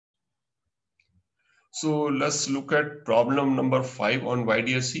So let's look at problem number 5 on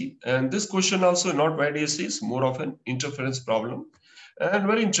YDSE. And this question also not YDSE, is more of an interference problem and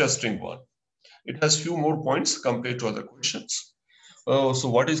very interesting one. It has few more points compared to other questions. So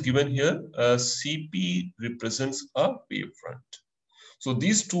what is given here? CP represents a wavefront. So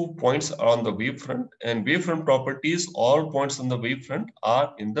these 2 points are on the wavefront, and wavefront properties, all points on the wavefront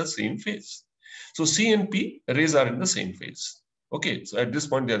are in the same phase. So C and P rays are in the same phase. Okay, so at this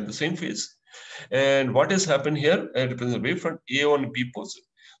point they are in the same phase. And what has happened here? It represents the wavefront A on P positive.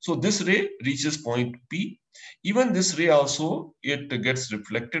 So this ray reaches point P. Even this ray also, it gets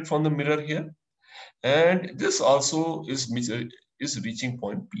reflected from the mirror here. And this also is reaching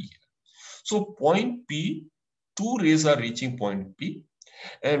point P here. So point P, 2 rays are reaching point P.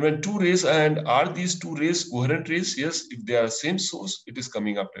 And when 2 rays, and are these 2 rays coherent rays? Yes, if they are same source, it is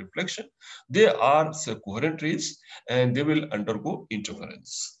coming after reflection. They are coherent rays and they will undergo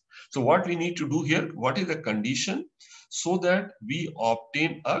interference. So what we need to do here, what is the condition so that we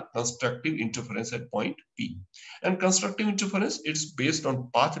obtain a constructive interference at point P? And constructive interference, it's based on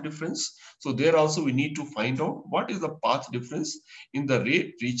path difference. So there also we need to find out what is the path difference in the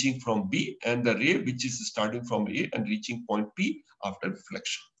ray reaching from B and the ray which is starting from A and reaching point P after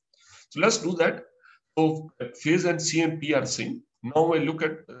reflection. So let's do that. So phase and C and P are same. Now I look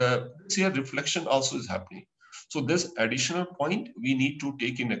at this here, reflection also is happening. So this additional point we need to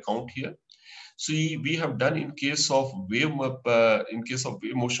take in account here. See, we have done in case of wave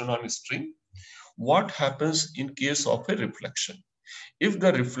motion on a string. What happens in case of a reflection? If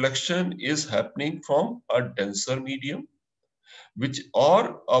the reflection is happening from a denser medium, which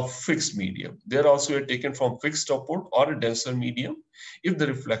or a fixed medium, they're also taken from fixed output or a denser medium. If the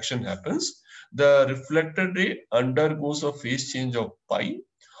reflection happens, the reflected ray undergoes a phase change of pi,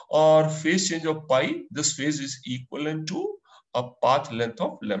 or phase change of pi, this phase is equivalent to a path length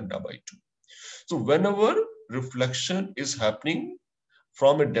of lambda by 2. So whenever reflection is happening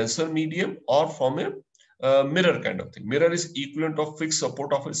from a denser medium or from a mirror kind of thing, mirror is equivalent of fixed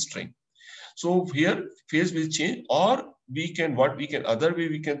support of a string. So here phase will change, or other way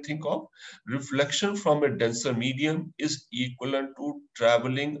we can think of reflection from a denser medium is equivalent to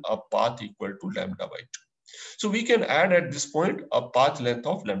traveling a path equal to lambda by 2. So we can add at this point a path length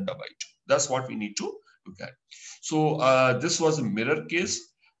of lambda by 2. That's what we need to look at. So this was a mirror case.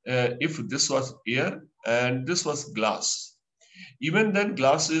 If this was air and this was glass, even then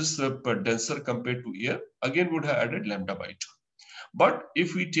glass is denser compared to air, again would have added lambda by 2. But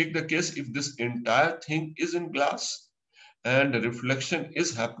if we take the case, if this entire thing is in glass and reflection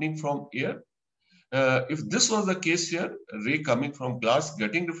is happening from air, if this was the case here, ray coming from glass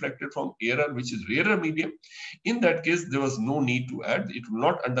getting reflected from air, which is rarer medium, in that case, there was no need to add, it will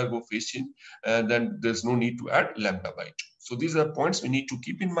not undergo phase change, and then there's no need to add lambda by 2. So these are points we need to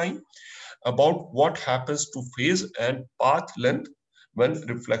keep in mind about what happens to phase and path length when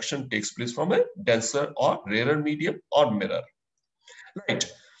reflection takes place from a denser or rarer medium or mirror. Right.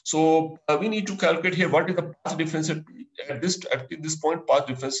 So we need to calculate here what is the path difference at this point. Path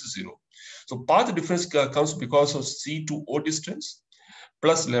difference is 0. So path difference comes because of C to O distance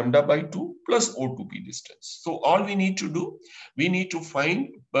plus lambda by 2 plus O to P distance. So all we need to do, we need to find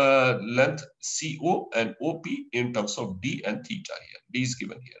length CO and OP in terms of D and theta here. D is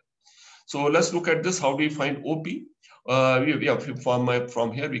given here. So let's look at this. How do we find OP?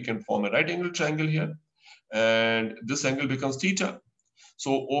 From here we can form a right angle triangle here, and this angle becomes theta.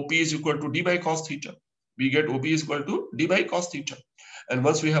 So OP is equal to D by cos theta. We get OP is equal to D by cos theta. And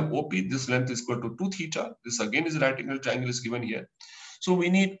once we have OP, this length is equal to 2 theta. This again is right angle triangle is given here. So we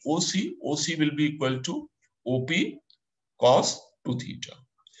need OC. OC will be equal to OP cos 2 theta.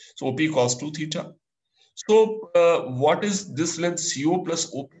 So OP cos 2 theta. So what is this length CO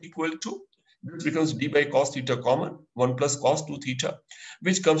plus OP equal to? This becomes D by cos theta common, 1 plus cos 2 theta,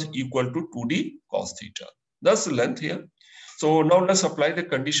 which comes equal to 2D cos theta. That's the length here. So now let's apply the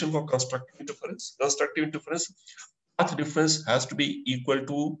condition for constructive interference. Constructive interference, path difference has to be equal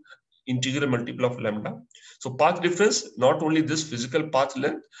to integral multiple of lambda. So path difference, not only this physical path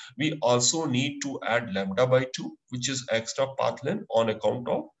length, we also need to add lambda by 2, which is extra path length on account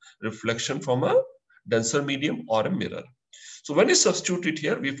of reflection from a denser medium or a mirror. So when we substitute it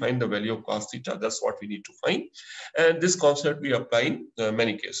here, we find the value of cos theta. That's what we need to find. And this concept we apply in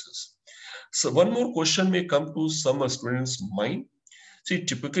many cases. So one more question may come to some students' mind. See,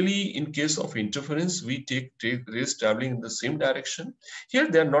 typically in case of interference, we take rays traveling in the same direction. Here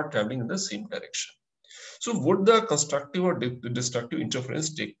they are not traveling in the same direction. So would the constructive or destructive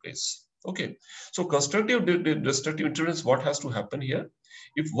interference take place? Okay, so constructive destructive interference, what has to happen here?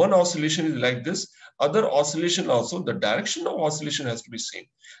 If one oscillation is like this, other oscillation also, the direction of oscillation has to be same.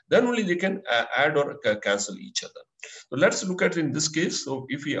 Then only they can add or cancel each other. So let's look at in this case. So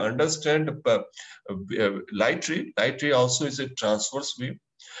if we understand light ray also is a transverse wave,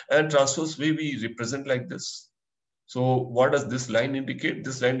 and transverse wave we represent like this. So what does this line indicate?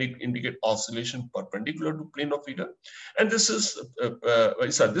 This line indicate oscillation perpendicular to plane of figure, and this is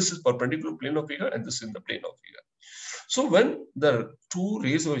this is perpendicular plane of figure, and this is in the plane of figure. So when the two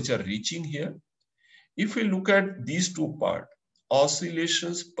rays which are reaching here, if we look at these two parts,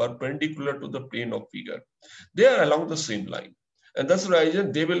 oscillations perpendicular to the plane of figure, they are along the same line. And that's the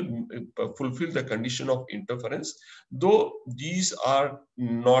reason they will fulfill the condition of interference, though these are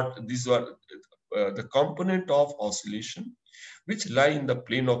not, these are the component of oscillation which lie in the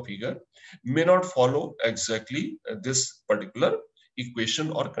plane of figure may not follow exactly this particular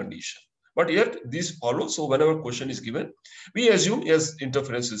equation or condition. But yet these follow. So whenever question is given, we assume yes,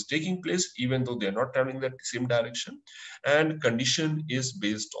 interference is taking place even though they are not traveling the same direction, and condition is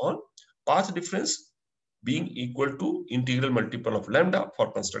based on path difference being equal to integral multiple of lambda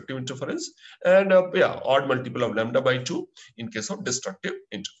for constructive interference, and odd multiple of lambda by 2 in case of destructive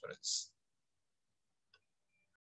interference.